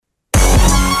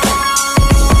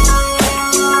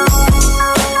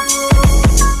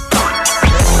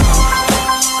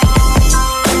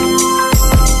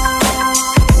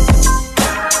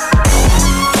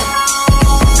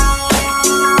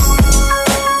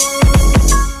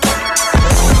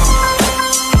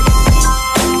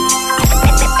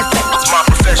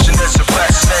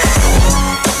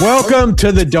Welcome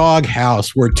to the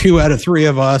doghouse, where 2 out of 3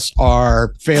 of us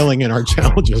are failing in our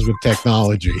challenges with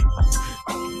technology.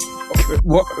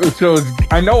 So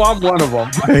I know I'm one of them.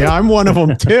 Hey, I'm one of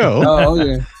them too. Oh,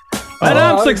 okay. And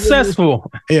I'm successful.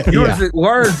 Yeah.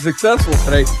 Warren's successful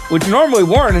today, which normally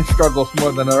Warren struggles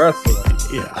more than the rest of them.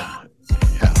 Yeah.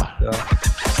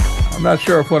 So, I'm not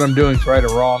sure if what I'm doing is right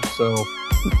or wrong, so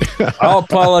I'll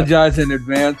apologize in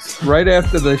advance. Right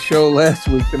after the show last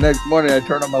week, the next morning I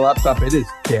turned on my laptop. It is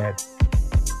dead.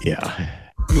 Yeah.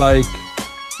 Like,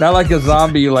 not like a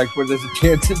zombie, like where there's a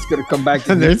chance it's going to come back.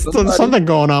 And there's something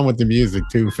going on with the music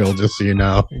too, Phil, just so you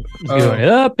know. It's going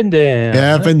up and down.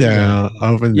 Up and down.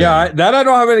 Up and Yeah, down. that I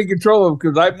don't have any control of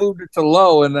because I moved it to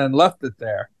low and then left it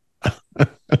there. I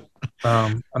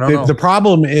don't know. The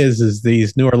problem is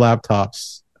these newer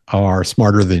laptops are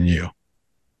smarter than you.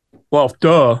 Well,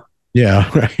 duh. Yeah,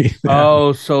 right.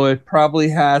 Oh, so it probably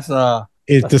has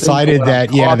It decided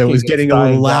that, that was talking, getting it's a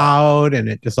little dying loud, and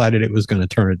it decided it was going to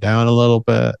turn it down a little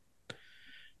bit.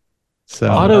 So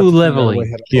Auto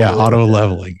leveling. Yeah, auto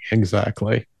leveling.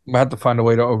 Exactly. I have to find a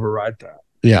way to override that.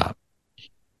 Yeah.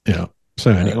 Yeah.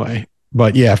 So anyway,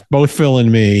 but yeah, both Phil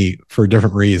and me, for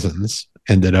different reasons,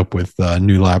 ended up with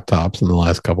new laptops in the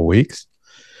last couple of weeks.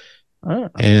 Oh.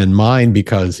 And mine,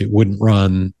 because it wouldn't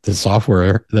run the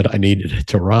software that I needed it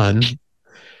to run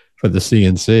for the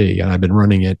CNC. And I've been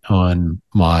running it on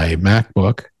my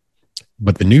MacBook,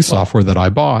 but the new software that I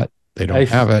bought, they don't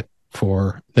have it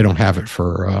for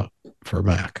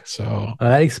Mac. So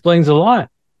that explains a lot.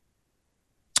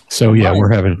 So yeah,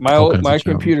 we're having my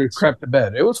computer crept to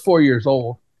bed. It was 4 years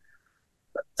old.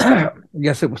 I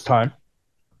guess it was time.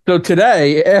 So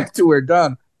today, after we're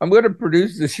done, I'm going to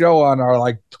produce the show on our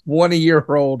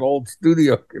 20-year-old old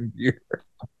studio computer.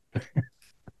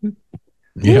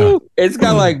 Yeah, it's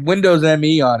got Windows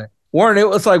ME on it. Warren, it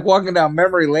was like walking down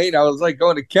memory lane. I was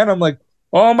going to Ken. I'm like,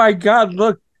 oh my God,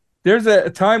 look! There's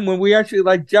a time when we actually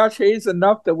liked Josh Hayes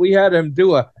enough that we had him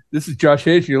do this is Josh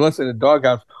Hayes. You're listening to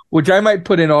Doghouse, which I might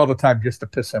put in all the time just to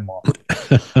piss him off.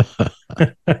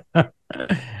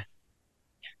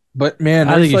 But man,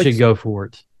 I think you should go for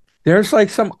it. There's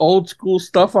some old school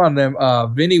stuff on them.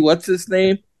 Vinny, what's his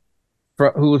name?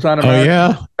 Who was on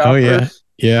American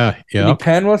Yeah. Vinny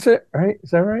Penn, was it? Right? Is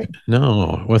that right?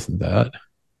 No, it wasn't that.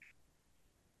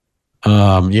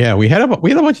 Yeah, we had a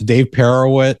bunch of Dave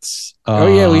Perowitz.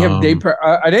 We have Dave.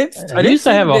 I used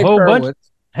to have a whole bunch.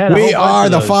 We are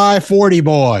the 540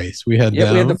 boys. We had we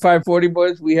had the 540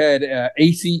 boys. We had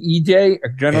ACEJ,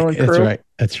 Adrenaline Crew.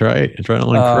 That's right.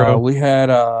 Adrenaline Crew. We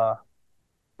had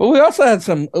but we also had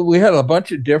we had a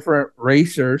bunch of different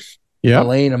racers. Yeah.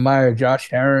 Elaine Amaya, Josh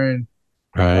Herron.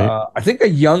 Right. I think a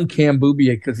young Cam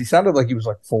Boubier, because he sounded like he was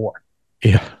 4.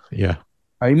 Yeah.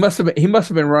 He must have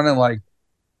been running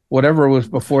whatever was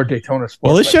before Daytona Sports.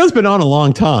 Well, this show's been on a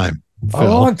long time. Phil. A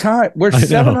long time. We're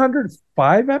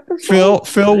 705 episodes.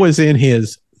 Phil was in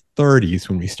his 30s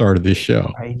when we started this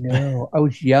show. I know. I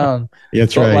was young.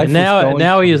 That's right.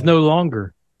 Now he is no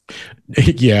longer.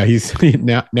 Yeah, he's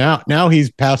now he's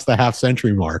past the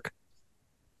half-century mark.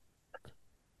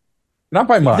 Not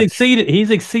by much. He's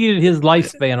exceeded his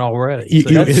lifespan already.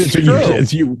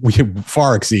 You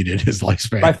far exceeded his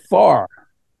lifespan. By far.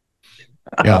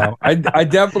 Yeah. I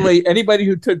definitely, anybody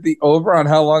who took the over on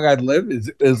how long I'd live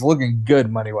is looking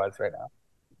good money-wise right now.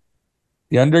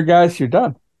 The under guys, you're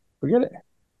done. Forget it.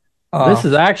 This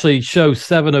is actually show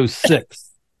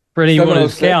 706 for anyone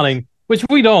who's counting, which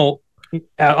we don't.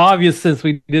 Obvious since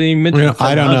we didn't even mention.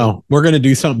 I don't know. We're going to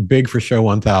do something big for show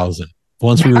 1000.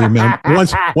 Once we remember,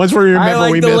 once we remember, I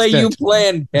like we the missed way it. you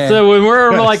planned. Ken. So when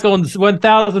we're on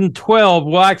 1012,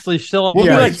 we'll actually show. We'll be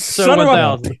like show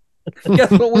 1000.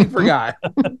 Guess what we forgot?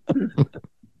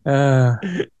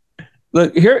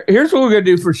 Look, here's what we're gonna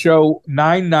do for show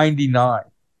 999.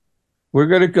 We're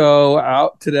gonna go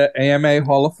out to the AMA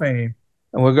Hall of Fame,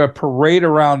 and we're gonna parade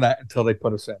around that until they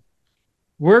put us in.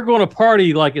 We're going to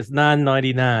party like it's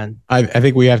 999. I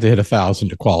think we have to hit 1,000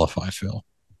 to qualify, Phil.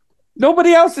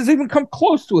 Nobody else has even come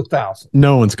close to 1,000.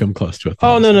 No one's come close to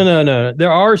 1,000. Oh no!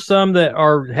 There are some that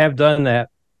have done that,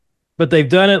 but they've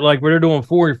done it like where they're doing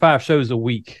 4 or 5 shows a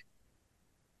week.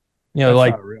 That's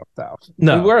not a real 1,000.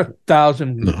 No, we're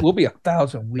 1,000. No. We'll be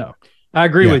 1,000 weeks. No. I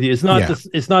agree with you. It's not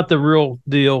it's not the real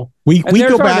deal. We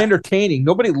go back entertaining.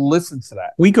 Nobody listens to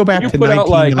that. We go back to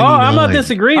 1999. I'm not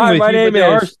disagreeing with my you.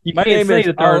 My name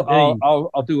is.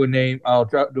 I'll do a name. I'll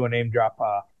do a name drop.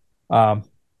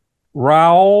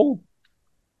 Raul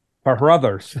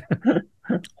Carruthers.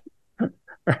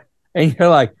 And you're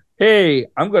like, hey,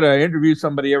 I'm going to interview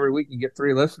somebody every week and get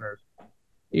 3 listeners.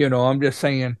 I'm just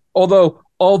saying. Although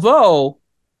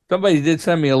somebody did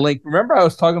send me a link. Remember, I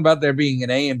was talking about there being an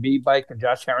A and B bike, and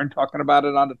Josh Herron talking about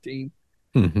it on the team.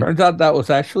 Mhm. Turns out that was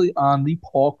actually on the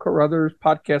Paul Carruthers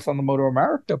podcast on the Moto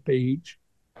America page,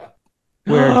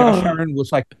 where Josh Herron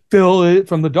was like, "Phil it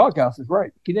from the doghouse is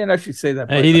right." He didn't actually say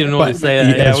that. He didn't want to say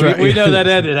that. Yeah, that's right. We know that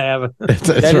didn't happen. That's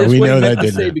That right. is We what he know meant that to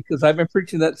didn't say happen. because I've been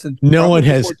preaching that since. No one probably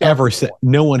has before Josh ever was said. born.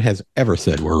 No one has ever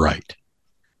said we're right.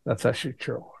 That's actually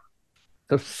true.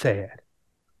 So sad.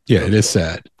 Yeah, it is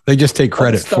sad. They just take All the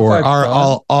credit stuff for I've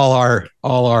done.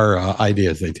 all our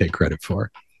ideas. They take credit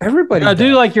for. Everybody. I do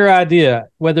does. like your idea.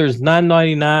 Whether it's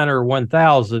 $9.99 or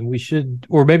 $1,000, we should,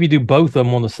 or maybe do both of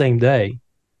them on the same day,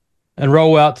 and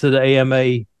roll out to the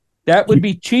AMA. That would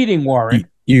be cheating, Warren.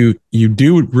 You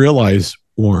do realize,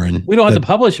 Warren. We don't have that to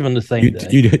publish them on the same day.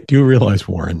 You do realize,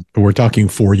 Warren. We're talking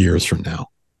 4 years from now.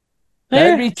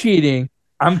 That'd be cheating.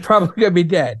 I'm probably gonna be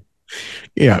dead.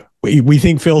 Yeah, we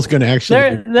think Phil's going to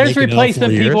actually. There's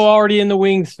replacement people already in the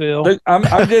wings, Phil. Look, I'm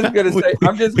just gonna say.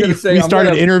 I'm just gonna say. We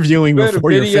started interviewing put a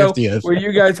before your video 50th. where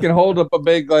you guys can hold up a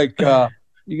big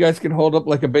you guys can hold up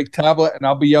like a big tablet, and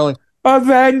I'll be yelling,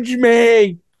 "Avenge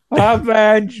me!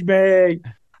 Avenge me!"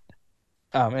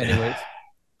 Anyways.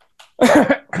 All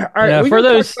right, Yeah, we for can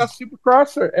those- talk about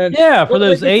Supercross and For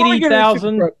those before we get into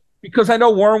 80,000. Supercross, because I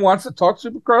know Warren wants to talk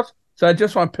Supercross, so I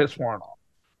just want to piss Warren off.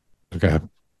 Okay.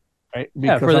 Right?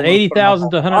 Yeah, Because for the I'm gonna put him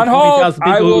 80,000 to on hold. 120,000 I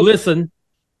people will- who listen.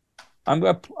 I'm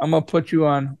gonna put you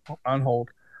on hold.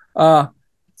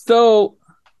 So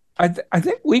I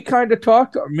think we kind of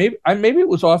talked, or maybe it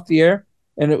was off the air,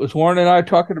 and it was Warren and I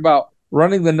talking about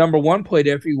running the number one plate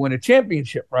after you win a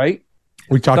championship, right?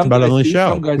 We talked Some about it guys on the do, show.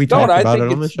 some guys We don't. talked I about think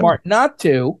it on the it's show. smart not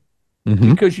to, Mhm.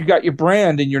 because you got your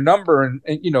brand and your number, and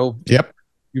you know, Yep.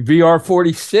 your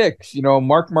VR46, you know,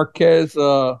 Mark Marquez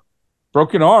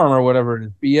broken arm or whatever it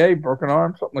is, BA broken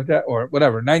arm, something like that, or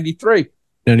whatever, 93.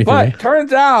 Anything? But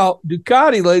turns out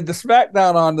Ducati laid the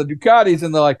smackdown on the Ducatis,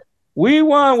 and they're like, "We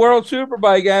won World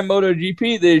Superbike and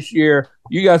MotoGP this year.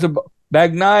 You guys are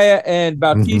Bagnaia and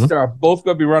Bautista are both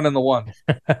going to be running the ones."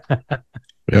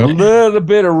 A Yep. little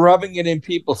bit of rubbing it in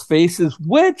people's faces,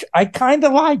 which I kind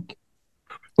of like.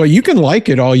 Well, you can like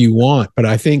it all you want, but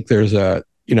I think there's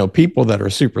people that are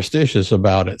superstitious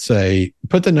about it say,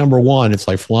 put the number one. It's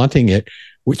like flaunting it,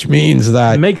 which means It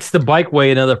that, makes the bike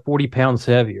weigh another 40 pounds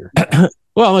heavier.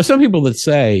 well, there's some people that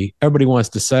say, everybody wants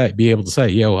to be able to say,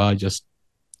 yo, I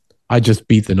just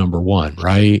beat the number one,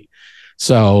 right?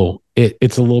 So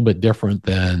it's a little bit different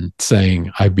than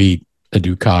saying I beat a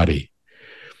Ducati.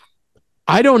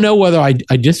 I don't know whether I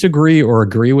disagree or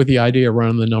agree with the idea of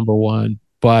running the number one,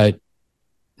 but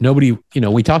nobody,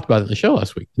 we talked about it in the show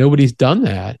last week. Nobody's done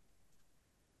that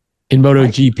in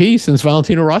MotoGP since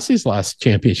Valentino Rossi's last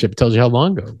championship. It tells you how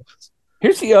long ago it was.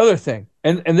 Here's the other thing,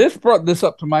 and this brought this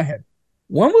up to my head.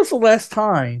 When was the last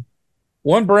time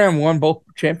one brand won both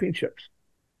championships?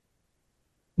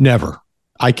 Never.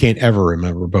 I can't ever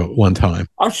remember but one time.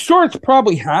 I'm sure it's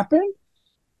probably happened.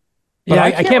 But Yeah,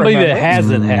 I can't believe it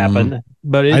hasn't happened,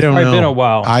 but it's I don't probably know. been a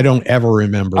while. I don't ever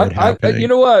remember it happening. You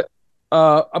know what?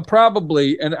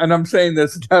 Probably, and I'm saying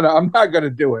this, I'm not going to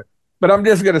do it, but I'm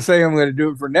just going to say I'm going to do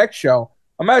it for next show.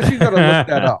 I'm actually going to look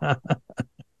that up.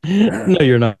 No,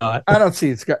 you're not. I don't see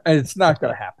it's not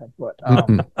going to happen,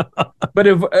 but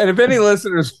if any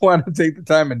listeners want to take the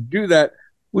time and do that,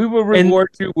 we will reward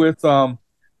you with a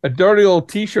dirty old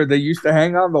T-shirt they used to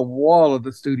hang on the wall of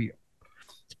the studio.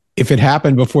 If it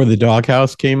happened before the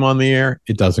doghouse came on the air,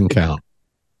 it doesn't count.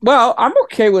 Well, I'm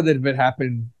okay with it if it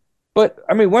happened, but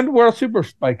I mean, when did World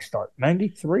Superbike start?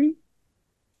 93?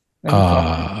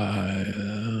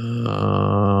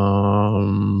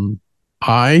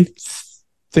 I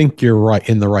think you're right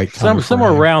in the right time.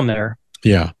 Somewhere around there.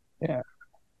 Yeah. Yeah.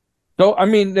 So I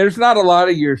mean, there's not a lot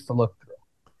of years to look through,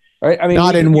 right? I mean,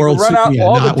 not in World run out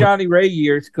all the not Johnny Ray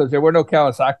years because there were no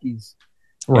Kawasaki's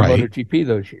in MotoGP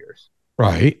those years.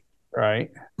 Right.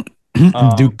 Right.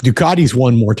 Ducati's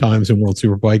won more times in World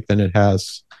Superbike than it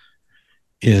has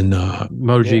in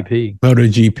MotoGP.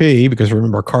 MotoGP, because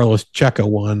remember Carlos Checa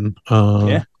won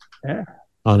on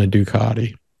a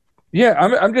Ducati. Yeah,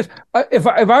 I'm just if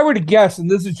I were to guess, and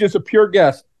this is just a pure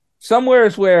guess, somewhere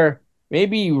is where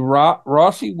maybe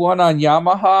Rossi won on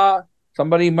Yamaha.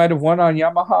 Somebody might have won on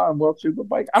Yamaha on World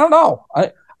Superbike. I don't know.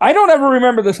 I don't ever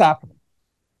remember this happening.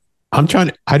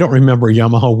 I don't remember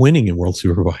Yamaha winning in World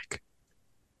Superbike.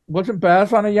 Wasn't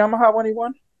Baz on a Yamaha when he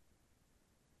won?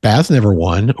 Baz never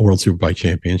won a World Superbike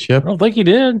championship. I don't think he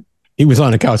did. He was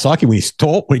on a Kawasaki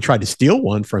when he tried to steal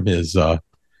one from his. Now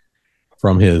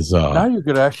you're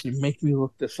going to actually make me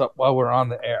look this up while we're on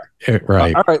the air.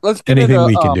 Right. All right. Let's get anything into,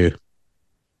 we can do.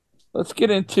 Let's get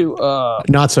into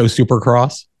not so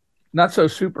Supercross. Not so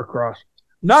Supercross.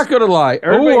 Not gonna lie.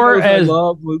 Everybody knows I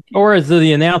love Mookie. Or as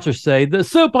the announcers say, the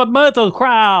super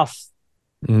motocross.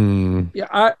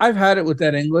 Yeah, I've had it with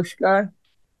that English guy.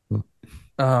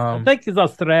 I think he's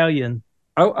Australian.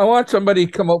 I want somebody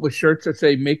to come up with shirts that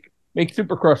say "Make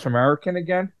Supercross American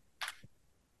again."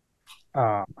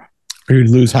 You'd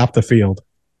lose half the field.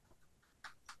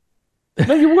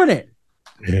 No, you wouldn't.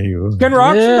 Yeah, you would. Ken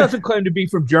Roczen doesn't claim to be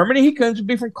from Germany. He claims to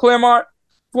be from Claremont,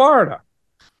 Florida.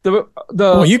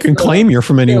 Well, you can claim you're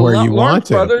from anywhere you want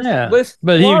to. Yeah.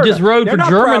 But he just rode for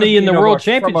Germany in the World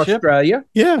Championship. Australia.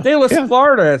 Yeah. They list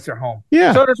Florida as their home.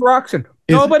 Yeah. So does Roczen.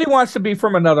 Nobody wants to be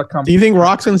from another country. Do you think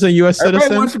Roxon's a U.S. citizen?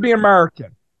 Everybody wants to be American.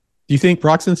 Do you think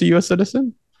Roxon's a U.S.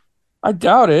 citizen? I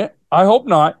doubt it. I hope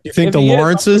not. Do you think the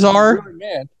Lawrences are?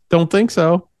 Really Don't think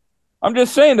so. I'm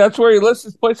just saying that's where he lists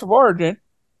his place of origin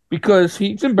because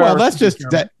he's embarrassed. Well, that's just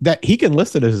that he can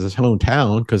list it as his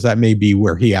hometown because that may be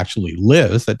where he actually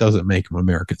lives. That doesn't make him an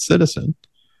American citizen.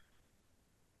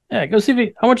 Yeah, go see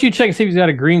if I want you to check and see if he's got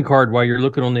a green card while you're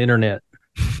looking on the internet.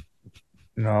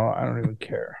 No, I don't even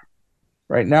care.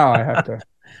 Right now, I have to.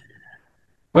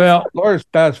 Well, Loris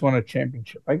Baz won a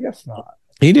championship. I guess not.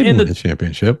 He didn't win the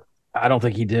championship. I don't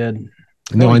think he did.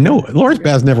 No, I know. Loris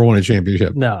Baz never won a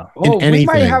championship. No. We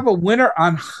might have a winner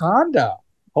on Honda.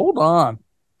 Hold on.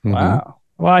 Mm-hmm. Wow.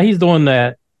 Well, he's doing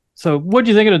that. So, what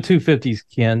do you think of the 250s,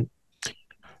 Ken?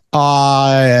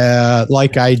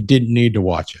 Like I didn't need to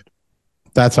watch it.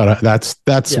 That's how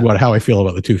I feel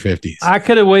about the 250s. I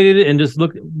could have waited and just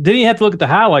looked. Didn't even have to look at the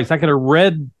highlights. I could have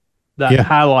read the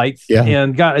highlights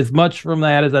and got as much from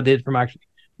that as I did from actually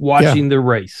watching the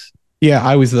race. Yeah,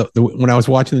 I was when I was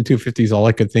watching the 250s, all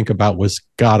I could think about was,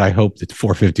 God, I hope that the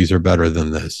 450s are better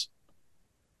than this.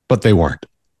 But they weren't.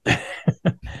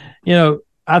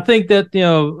 I think that,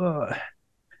 man,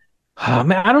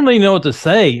 I don't even know what to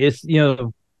say. It's,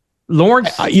 Lawrence.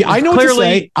 I know what to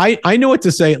say. I know what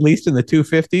to say, at least in the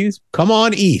 250s. Come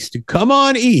on, East. Come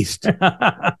on, East.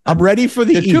 I'm ready for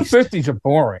the East. 250s are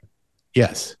boring.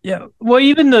 Yes. Yeah. Well,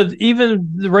 even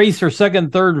the race for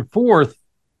second, third, and fourth,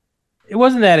 it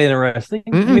wasn't that interesting.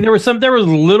 Mm-mm. I mean, there was a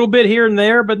little bit here and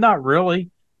there, but not really.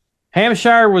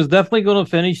 Hampshire was definitely going to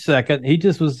finish second. He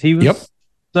was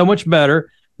so much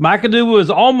better. McAdoo was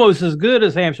almost as good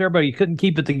as Hampshire, but he couldn't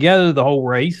keep it together the whole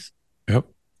race. Yep.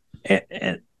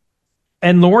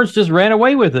 And Lawrence just ran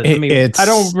away with it. I mean, I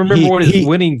don't remember what his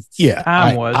winning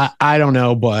time was. I don't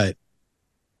know, but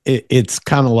it's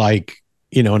kind of like,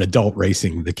 an adult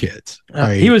racing the kids.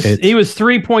 He was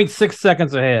 3.6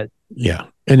 seconds ahead. Yeah.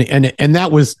 And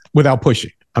that was without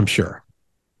pushing, I'm sure.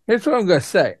 Here's what I'm going to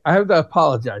say. I have to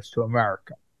apologize to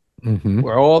America,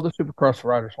 where all the Supercross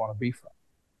riders want to be from.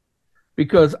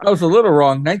 Because I was a little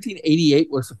wrong. 1988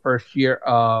 was the first year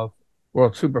of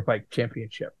World Superbike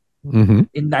Championship. Mm-hmm.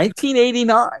 In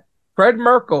 1989, Fred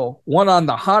Merkel won on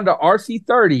the Honda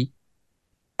RC30,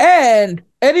 and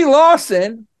Eddie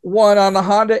Lawson won on the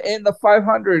Honda in the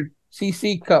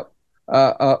 500cc Cup.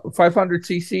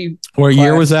 500cc. What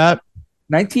year was that?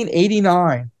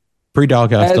 1989.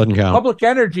 Pre-Doghouse doesn't count. Public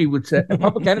Enemy would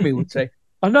say,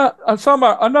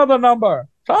 another number.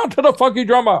 Sound to the funky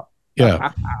drummer.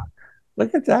 Yeah.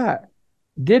 Look at that.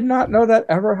 Did not know that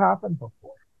ever happened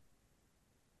before.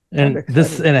 And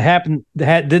it happened.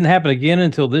 Didn't happen again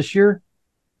until this year.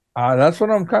 That's what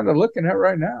I'm kind of looking at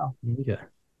right now. Yeah.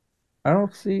 I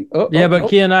don't see.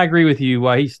 Ken, I agree with you.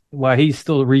 Why he's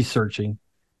still researching.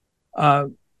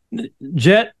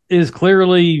 Jet is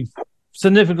clearly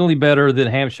significantly better than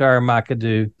Hampshire and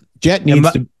McAdoo.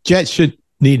 Jet should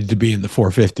needed to be in the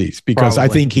 450s because probably. I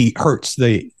think he hurts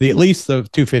the at least the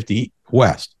 250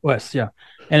 West, yeah.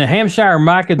 And Hampshire and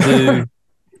McAdoo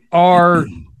are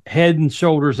head and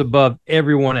shoulders above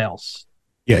everyone else.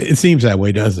 Yeah, it seems that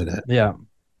way, doesn't it? Yeah.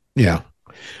 Yeah.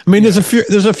 I mean, there's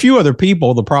a few other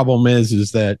people. The problem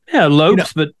is that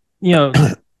Lopes, but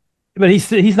but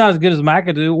he's not as good as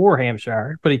McAdoo or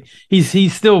Hampshire, but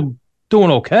he's still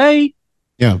doing okay.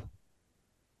 Yeah.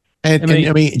 And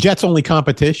I mean, Jet's only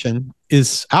competition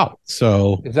is out.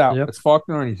 So it's out. Yep. It's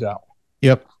Faulkner and he's out.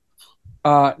 Yep.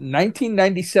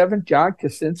 1997, John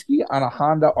Kaczynski on a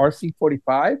Honda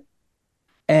RC45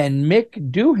 and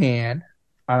Mick Doohan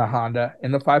on a Honda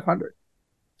in the 500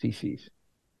 cc's.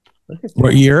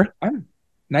 What year?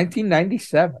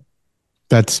 1997.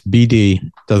 That's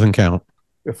BD. Doesn't count.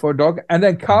 Before Dog. And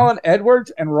then Colin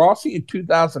Edwards and Rossi in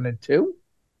 2002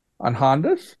 on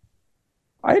Hondas.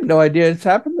 I had no idea it's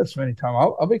happened this many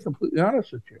times. I'll be completely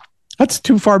honest with you. That's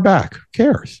too far back. Who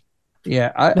cares?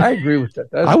 Yeah, I agree with that.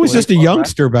 I was just a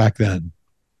youngster back then.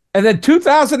 And then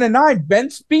 2009, Ben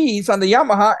Spies on the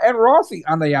Yamaha and Rossi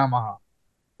on the Yamaha.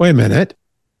 Wait a minute.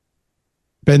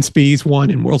 Ben Spies won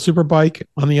in World Superbike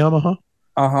on the Yamaha?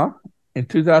 In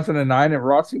 2009, and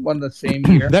Rossi won the same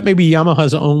year. That may be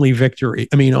Yamaha's only victory.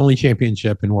 I mean, only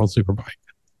championship in World Superbike.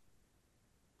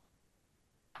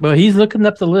 Well, he's looking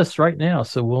up the list right now,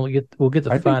 so we'll get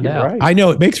to find out. Right. I know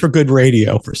it makes for good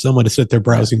radio for someone to sit there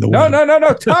browsing the web.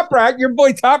 No. Top Rack, your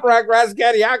boy Top Rack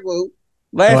Razgadioglu.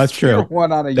 That's true.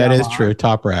 One on a that Yamaha. Is true.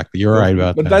 Top Rack. You're right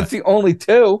about that. But that's the only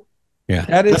two. Yeah,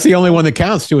 that's the only one that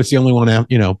counts too. It's the only one,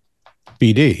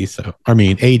 BD. So I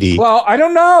mean, AD. Well, I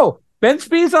don't know. Ben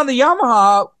Spies on the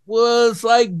Yamaha was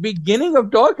like beginning of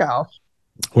Doghouse.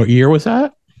 What year was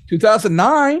that?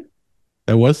 2009.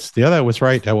 That was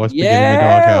right. That was beginning of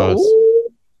Doghouse. Ooh.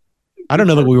 I don't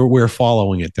know that we were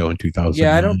following it though in 2000.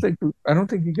 Yeah, I don't think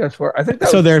you guys were. I think that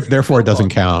so. Therefore, it doesn't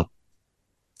count.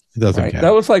 It doesn't count.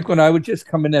 That was like when I would just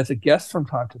come in as a guest from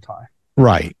time to time.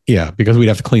 Right. Yeah, because we'd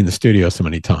have to clean the studio so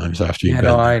many times after you.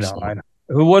 I know.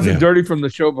 Who wasn't dirty from the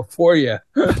show before you?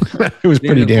 It was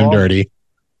pretty damn dirty.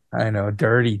 I know,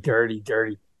 dirty.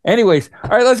 Anyways,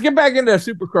 all right, let's get back into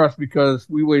Supercross because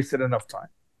we wasted enough time.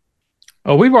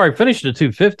 Oh, we've already finished the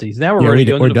 250s. Now we're ready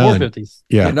to go into the 450s.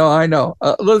 Yeah. I know.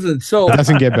 Listen, so it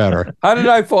doesn't get better. How did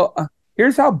I fall?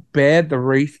 Here's how bad the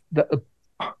race.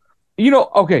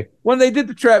 Okay, when they did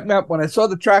the track map, when I saw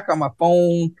the track on my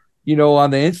phone,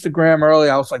 on the Instagram early,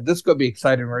 I was like, this could be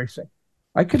exciting racing.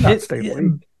 I could not stay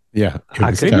awake. Yeah,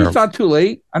 maybe it's not too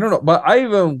late. I don't know, but I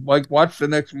even watched the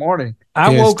next morning.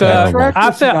 I woke up.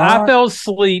 I fell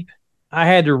asleep. I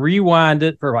had to rewind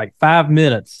it for like 5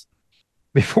 minutes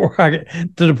before I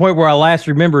get to the point where I last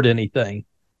remembered anything.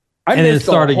 I missed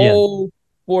the whole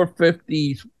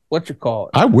 450s. What you call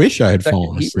it? I wish I had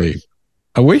fallen asleep.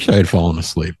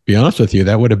 Be honest with you,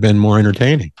 that would have been more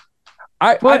entertaining.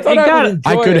 I could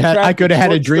have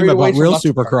had a dream about real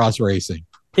Supercross racing.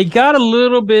 It got a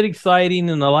little bit exciting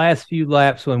in the last few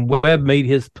laps when Webb made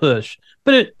his push,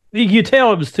 but you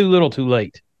tell it was too little, too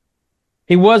late.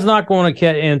 He was not going to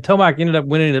catch, and Tomac ended up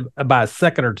winning it by a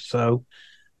second or so.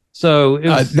 So it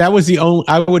was, that was the only.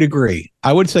 I would agree.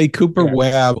 I would say Cooper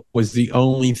Webb was the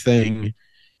only thing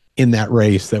in that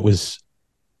race that was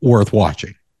worth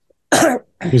watching.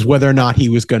 Is whether or not he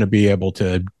was going to be able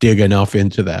to dig enough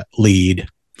into that lead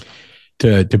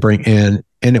to bring in,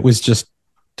 and it was just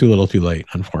too little, too late.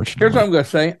 Unfortunately, here's what I'm going to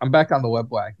say: I'm back on the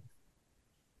Webb wagon.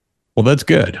 Well, that's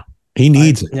good. He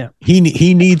needs it. Yeah.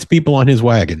 He needs people on his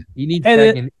wagon. He needs.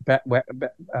 And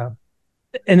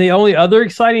the only other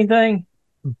exciting thing,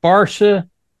 Barcia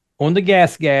on the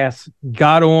gas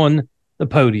got on the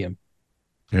podium.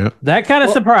 Yeah, that kind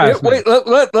of surprised me.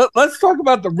 Let's talk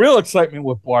about the real excitement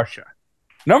with Barcia.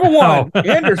 Number one,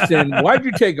 Anderson, why'd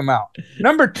you take him out?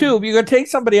 Number two, if you're going to take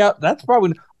somebody out, that's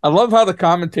probably... I love how the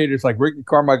commentators, like Ricky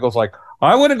Carmichael's like,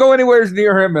 I wouldn't go anywhere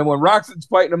near him. And when Roxon's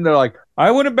fighting him, they're like, I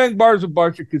wouldn't bang bars with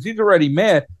Barcia because he's already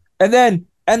mad. And then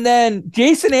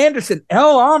Jason Anderson,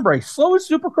 El Hombre, slowest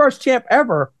Supercross champ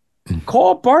ever,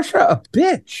 called Barcia a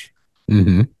bitch.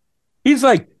 Mm-hmm. He's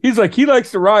like, he likes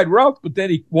to ride rough, but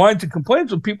then he whines and complains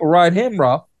when people ride him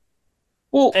rough.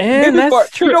 Well, and that's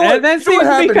true. You know what, that seems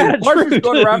to be kind of true.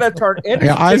 Going around that turn.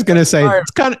 Yeah, I was going to say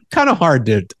it's kind of hard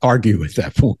to argue with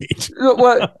that point.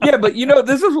 Well, yeah, but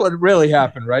this is what really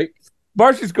happened, right?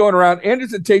 Barcia's going around.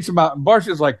 Anderson takes him out, and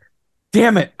Barcia's like,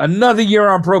 "Damn it, another year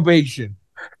on probation."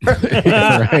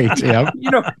 Right. Yeah.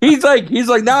 He's like,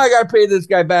 now I got to pay this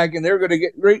guy back, and they're going to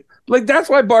get great. Like that's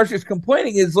why Barcia's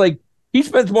complaining is like. He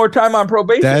spends more time on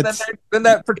probation than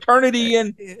that fraternity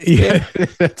in. Yeah,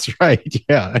 that's right.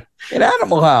 Yeah, in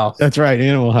Animal House. That's right,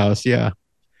 Animal House. Yeah,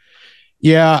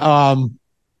 yeah.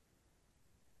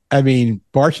 I mean,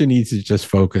 Barcia needs to just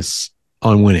focus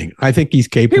on winning. I think he's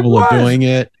capable of doing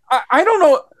it. I don't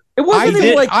know. It wasn't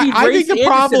even like I think the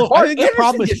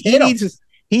problem is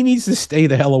he needs to stay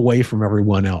the hell away from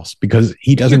everyone else because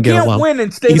he doesn't get along. You can't win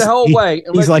and stay the hell away.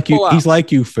 He's like you. He's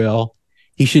like you, Phil.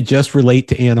 He should just relate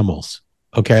to animals,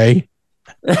 okay?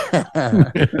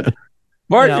 Barcia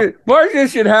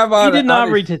should have on. He did not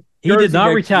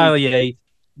retaliate,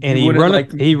 and he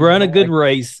run a good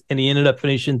race, and he ended up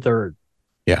finishing third.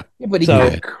 Yeah, but he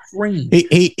got creamed.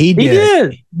 He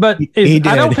did, but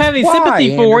I don't have any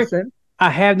sympathy for him. I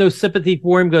have no sympathy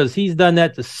for him because he's done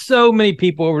that to so many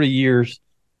people over the years.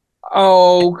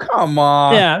 Oh, come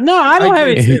on! Yeah, no, I don't have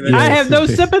any. I have no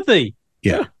sympathy.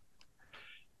 Yeah.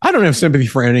 I don't have sympathy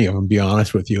for any of them, to be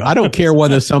honest with you. I don't care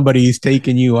whether somebody's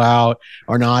taking you out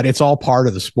or not. It's all part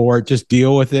of the sport. Just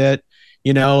deal with it,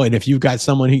 and if you've got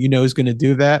someone who is going to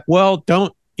do that, well,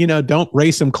 don't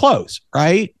race them close,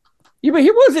 right? Yeah, but he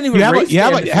wasn't even racing.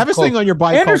 Have a thing on your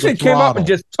bike. Anderson came up and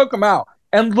just took him out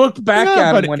and looked back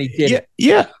at him when he did it.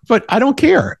 Yeah, but I don't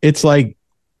care. It's like,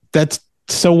 that's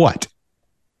so what?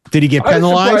 Did he get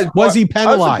penalized? Was he I was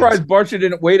penalized? surprised Barcia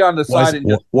didn't wait on the side and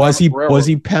just was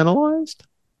he penalized?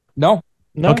 No.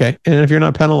 Okay, and if you're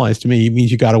not penalized, to me, it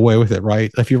means you got away with it,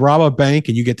 right? If you rob a bank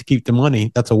and you get to keep the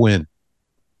money, that's a win.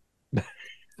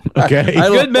 Okay,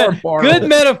 good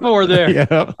metaphor there.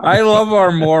 Yeah. I love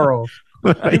our morals.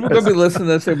 People could be listening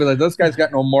to this and be like, "Those guys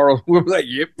got no morals." We're like,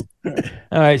 "Yep."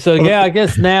 All right, so I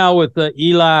guess now with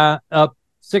Eli up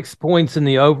 6 points in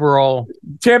the overall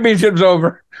championship's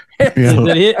over.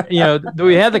 Do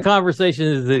we have the conversation?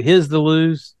 Is it his to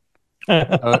lose?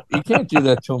 You can't do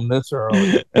that to him this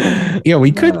early. Yeah,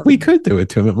 we could do it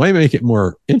to him. It might make it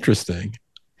more interesting.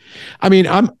 I mean,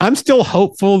 I'm still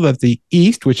hopeful that the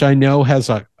East, which I know has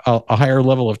a higher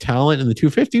level of talent in the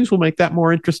 250s, will make that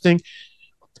more interesting.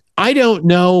 I don't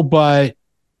know, but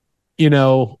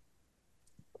Tomac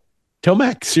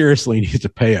seriously needs to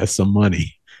pay us some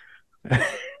money.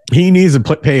 He needs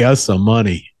to pay us some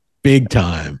money, big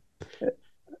time.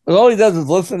 All he does is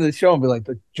listen to the show and be like,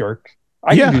 "The jerk."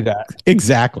 I can do that.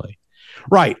 Exactly.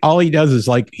 Right. All he does is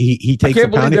like he takes a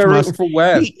pounding from us. For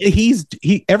Webb.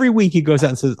 He every week he goes out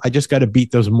and says, "I just got to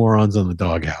beat those morons on the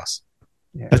doghouse."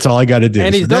 Yeah. That's all I got to do.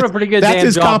 And he's done a pretty good job. That's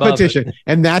his competition,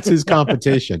 and that's his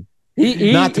competition.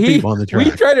 Not the people on the track.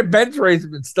 We tried to bench race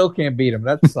him and still can't beat him.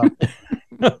 That's something.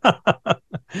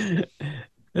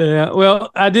 Yeah. Well,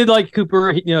 I did like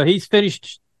Cooper. He's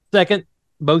finished second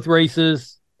both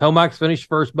races. Tomac's finished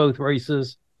first both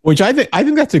races. Which I think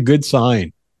that's a good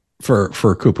sign for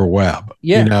Cooper Webb.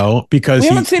 Yeah. Because we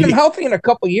haven't seen him healthy in a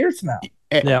couple of years now.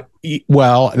 Yeah.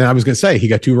 Well, and I was going to say he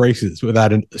got 2 races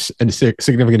without a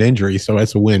significant injury, so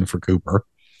that's a win for Cooper.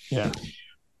 Yeah.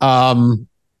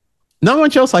 Not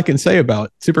much else I can say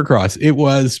about Supercross. It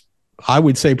was, I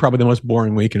would say, probably the most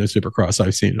boring weekend of Supercross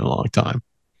I've seen in a long time.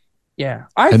 Yeah.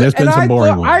 There's been some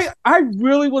boring ones. I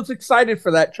really was excited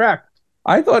for that track.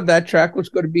 I thought that track was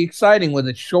going to be exciting with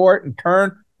its short and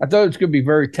turn. I thought it was going to be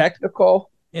very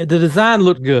technical. Yeah, the design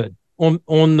looked good on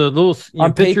the little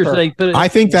pictures paper. they put. I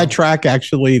think that track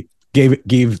actually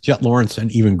gave Jet Lawrence an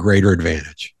even greater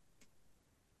advantage.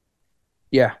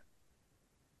 Yeah.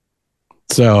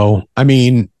 So, I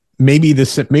mean, maybe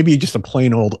just a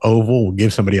plain old oval will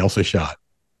give somebody else a shot.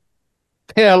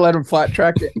 Yeah, let him flat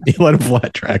track it. Let him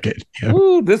flat track it. Yeah.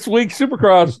 Ooh, this week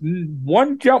Supercross,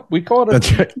 one jump. We called it.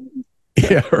 That's right.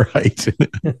 Yeah, right.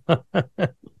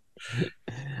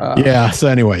 Yeah. So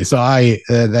anyway, I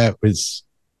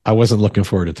wasn't looking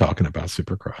forward to talking about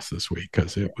Supercross this week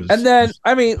because it was. And then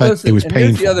listen, it was painful.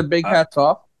 Here's the other big hats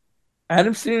off.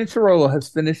 Adam Cianciarulo has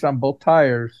finished on both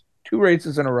tires 2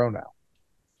 races in a row now.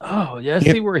 Oh, yeah.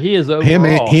 See where he is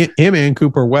overall. Him and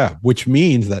Cooper Webb, which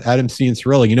means that Adam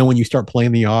Cianciarulo, when you start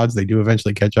playing the odds, they do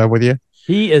eventually catch up with you.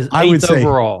 He is 8th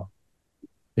overall.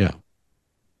 Yeah.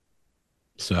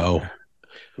 So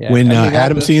when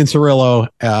Adam Cianciarulo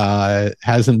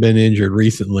hasn't been injured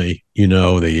recently,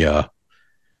 the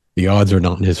odds are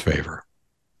not in his favor.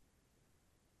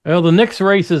 Well, the next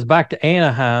race is back to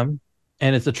Anaheim,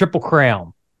 and it's a Triple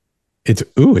Crown. It's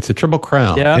a Triple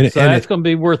Crown. Yeah, that's going to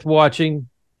be worth watching.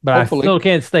 But hopefully. I still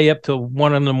can't stay up till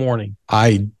 1 a.m.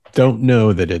 I don't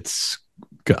know that it's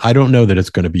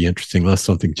going to be interesting unless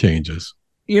something changes.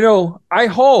 I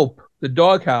hope the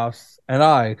Doghouse and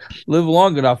I live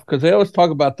long enough because they always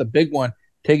talk about the big one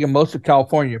taking most of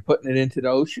California, putting it into the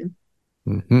ocean,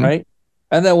 right?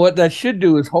 And then what that should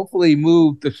do is hopefully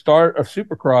move the start of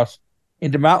Supercross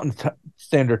into Mountain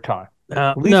Standard Time.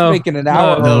 At least making an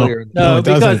hour earlier. No,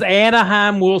 because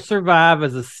Anaheim will survive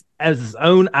as its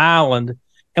own island.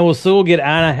 And we'll still get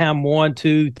Anaheim 1,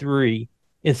 2, 3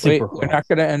 in Supercross. We're not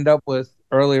going to end up with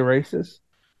early races?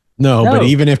 No, but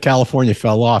even if California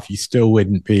fell off, you still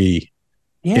wouldn't be.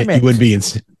 You wouldn't be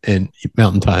in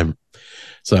Mountain Time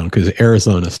Zone because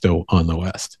Arizona's still on the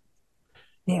west.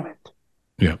 Damn it!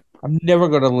 Yeah, I'm never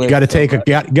going to live.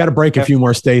 You got to break a few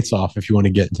more states off if you want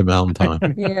to get into Mountain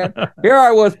Time. Yeah, here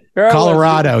I was.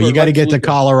 Colorado, you got to get to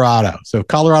Colorado. So if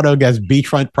Colorado has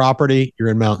beachfront property, you're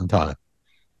in Mountain Time.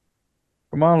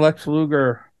 Come on, Lex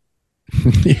Luger.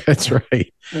 Yeah, that's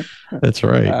right. That's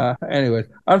right. Anyways,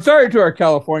 I'm sorry to our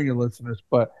California listeners,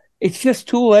 but it's just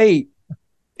too late.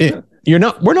 We're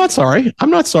not sorry.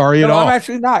 I'm not sorry at all. I'm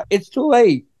actually not. It's too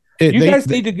late. You guys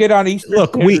need to get on Eastern.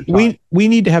 Look, we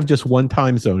need to have just one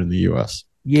time zone in the U.S.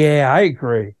 Yeah, I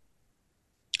agree.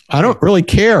 I don't really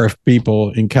care if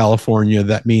people in California,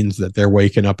 that means that they're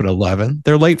waking up at 11.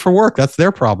 They're late for work. That's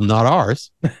their problem, not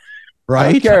ours. Right?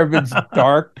 I don't care if it's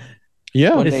dark.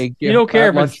 Yeah. You don't care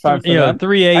if it's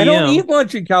 3 a.m. I don't eat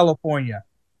lunch in California.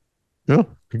 No,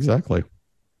 exactly.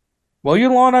 Well,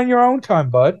 you're on your own time,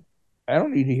 bud. I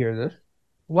don't need to hear this.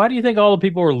 Why do you think all the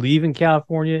people are leaving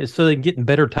California? Is so they can get in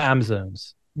better time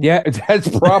zones. Yeah, that's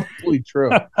probably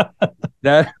true.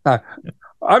 That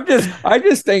I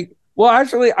just think. Well,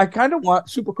 actually, I kind of want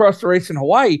Supercross to race in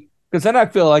Hawaii because then I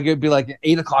feel like it'd be like an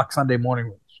 8:00 Sunday morning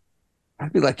race.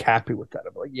 I'd be like happy with that.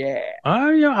 I'd be like, yeah.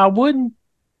 I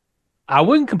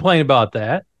wouldn't complain about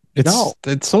that.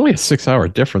 It's only a 6-hour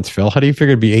difference, Phil. How do you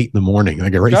figure it'd be 8 in the morning?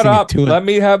 Like a racing Shut up. at 2. Let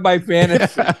me have my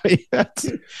fantasy.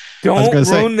 Don't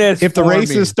ruin this. If the for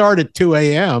races me. start at 2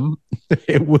 a.m.,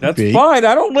 it would That's be fine.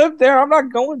 I don't live there. I'm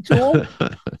not going to them.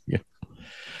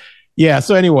 Yeah.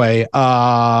 So anyway,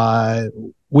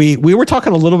 we were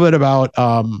talking a little bit about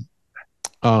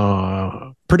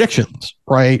predictions,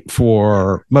 right,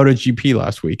 for MotoGP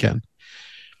last weekend,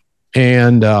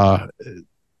 and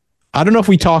I don't know if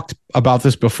we talked about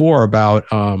this before about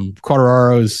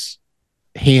Quartararo's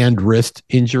hand-wrist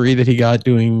injury that he got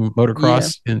doing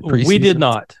motocross in preseason. We did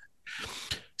not.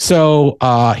 So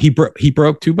he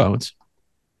broke 2 bones.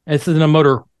 This is in a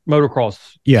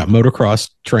motocross. Yeah, motocross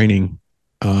training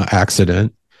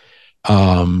accident.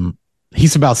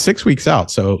 He's about 6 weeks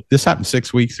out. So this happened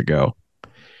 6 weeks ago.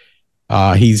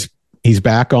 He's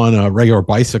back on a regular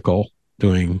bicycle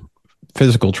doing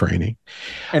physical training.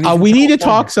 And we need to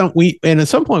talk and at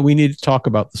some point we need to talk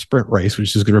about the sprint race,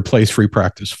 which is going to replace free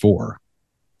practice 4.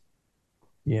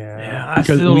 Yeah, I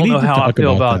still don't know how I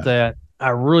feel about that. I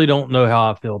really don't know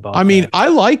how I feel about that. I mean, I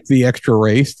like the extra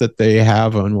race that they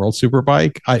have on World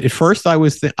Superbike. At first, I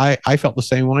felt the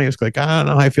same way. It's like, I don't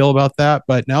know how I feel about that.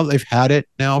 But now they've had it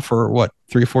now for,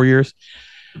 3 or 4 years?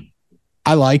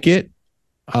 I like it.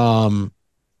 To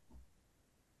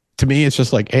me, it's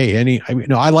just like, hey,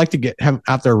 I like to get him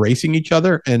out there racing each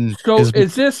other. And so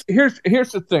is this, here's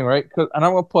the thing, right? And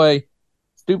I'm going to play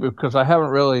stupid because I haven't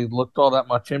really looked all that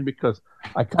much in because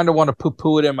I kind of want to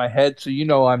poo-poo it in my head, so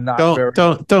I'm not.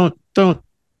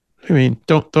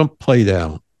 Don't play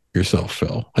down yourself,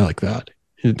 Phil. I like that.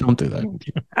 Don't do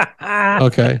that.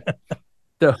 Okay.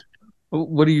 So,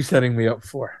 what are you setting me up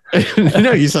for?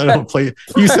 No, you said don't play.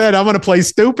 You said I'm going to play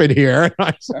stupid here.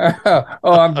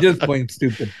 I'm just playing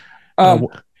stupid.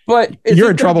 But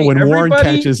you're in trouble when Warren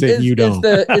catches it. You don't.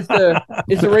 Is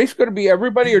the race going to be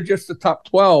everybody or just the top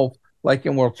 12? Like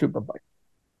in World Superbike,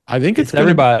 I think it's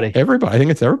everybody. Everybody, I think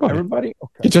it's everybody. Everybody.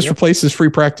 Okay. It just replaces free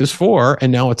practice 4,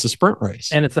 and now it's a sprint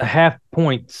race, and it's a half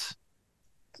points.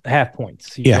 Half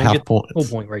points. Half points. Full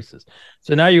point races.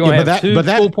 So now you're going to have 2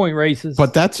 full point races.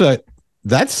 But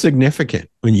that's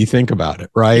significant when you think about it,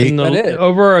 right?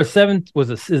 Over is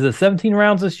it 17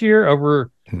 rounds this year? Over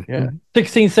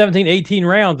 16, 17, 18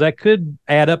 rounds. That could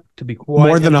add up to be quite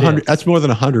more than 100. That's more than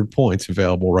 100 points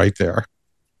available right there.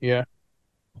 Yeah.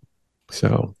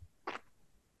 So,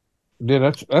 yeah,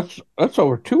 that's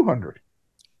over 200.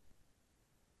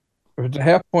 If it's a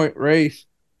half point race,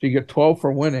 so you get 12 for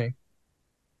winning,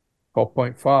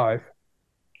 12.5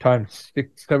 times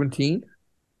 17.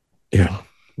 Yeah.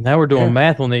 Now we're doing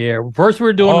math on the air. First we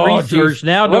were doing research. Geez.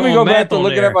 Now let me go back to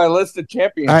looking at my list of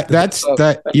champions. That's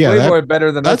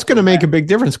better than that's going to make a big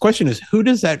difference. Question is, who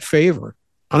does that favor?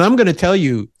 And I'm going to tell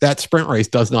you that sprint race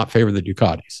does not favor the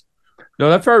Ducatis. No,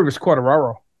 that favors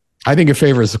Quartararo. I think it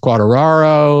favors the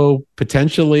Quartararo.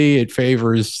 Potentially, it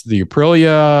favors the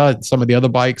Aprilia, some of the other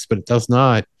bikes, but it does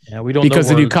not. Yeah, we don't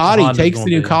because know the Ducati takes the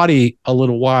Ducati a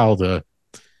little while to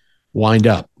wind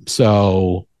up.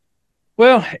 So,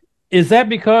 well, is that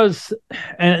because?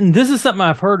 And this is something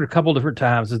I've heard a couple different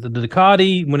times: is that the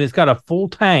Ducati, when it's got a full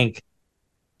tank,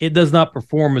 it does not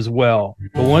perform as well.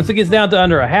 But once it gets down to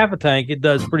under a half a tank, it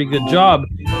does a pretty good job.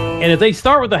 And if they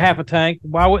start with a half a tank,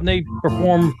 why wouldn't they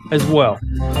perform as well?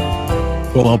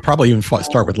 Well, they'll probably even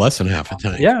start with less than half a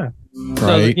tank. Yeah.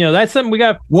 Right. So, that's something we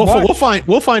got. We'll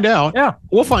find out. Yeah.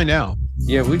 We'll find out.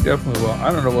 Yeah, we definitely will.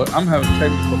 I don't know what I'm having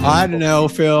technical. I don't know,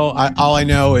 Phil. All I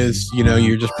know is,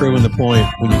 you're just proving the point.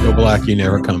 When you go black, you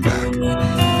never come back.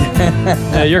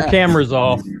 Yeah, your camera's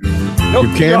off. Your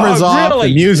camera's off. Really?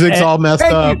 The music's all messed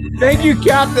up. Thank you,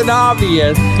 Captain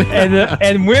Obvious.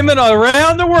 and women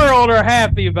around the world are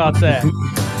happy about that.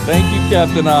 Thank you,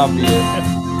 Captain Obvious.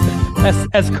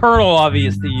 That's Colonel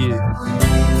Obvious to you.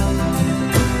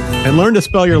 And learn to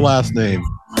spell your last name.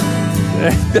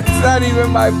 That's not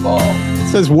even my fault. It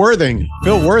says Worthing.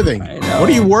 Phil Worthing. What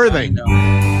are you Worthing? You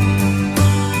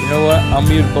know what? I'm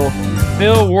mutable.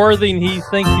 Phil Worthing, he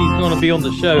thinks he's going to be on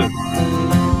the show.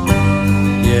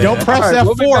 Yeah. Don't press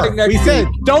F4. We said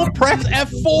don't press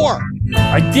F4.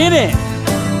 I didn't.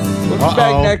 We'll be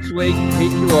back next week.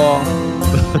 Hate you all.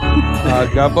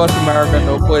 God bless America.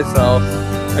 No place else.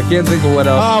 I can't think of what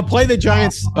else. Play the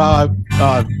Giants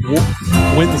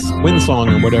win song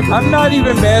or whatever. I'm not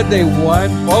even mad they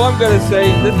won. All I'm going to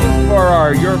say, this is for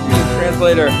our European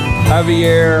translator,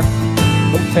 Javier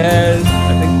Lopez,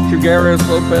 I think Trigueros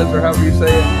Lopez, or however you say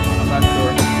it. I'm not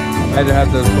sure. I had to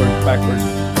have those words backwards.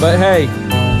 But hey,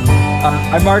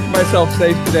 I marked myself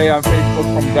safe today on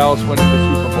Facebook from Dallas winning the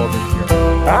Super Bowl this year.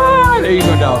 There you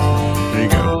go, Dallas. There you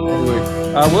go.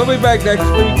 Anyway, we'll be back next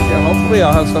week, and hopefully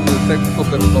I'll have some of the technical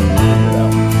difficulties figured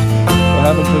out. What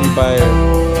happens when you buy a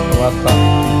laptop?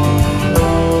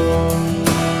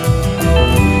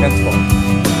 Henceforth.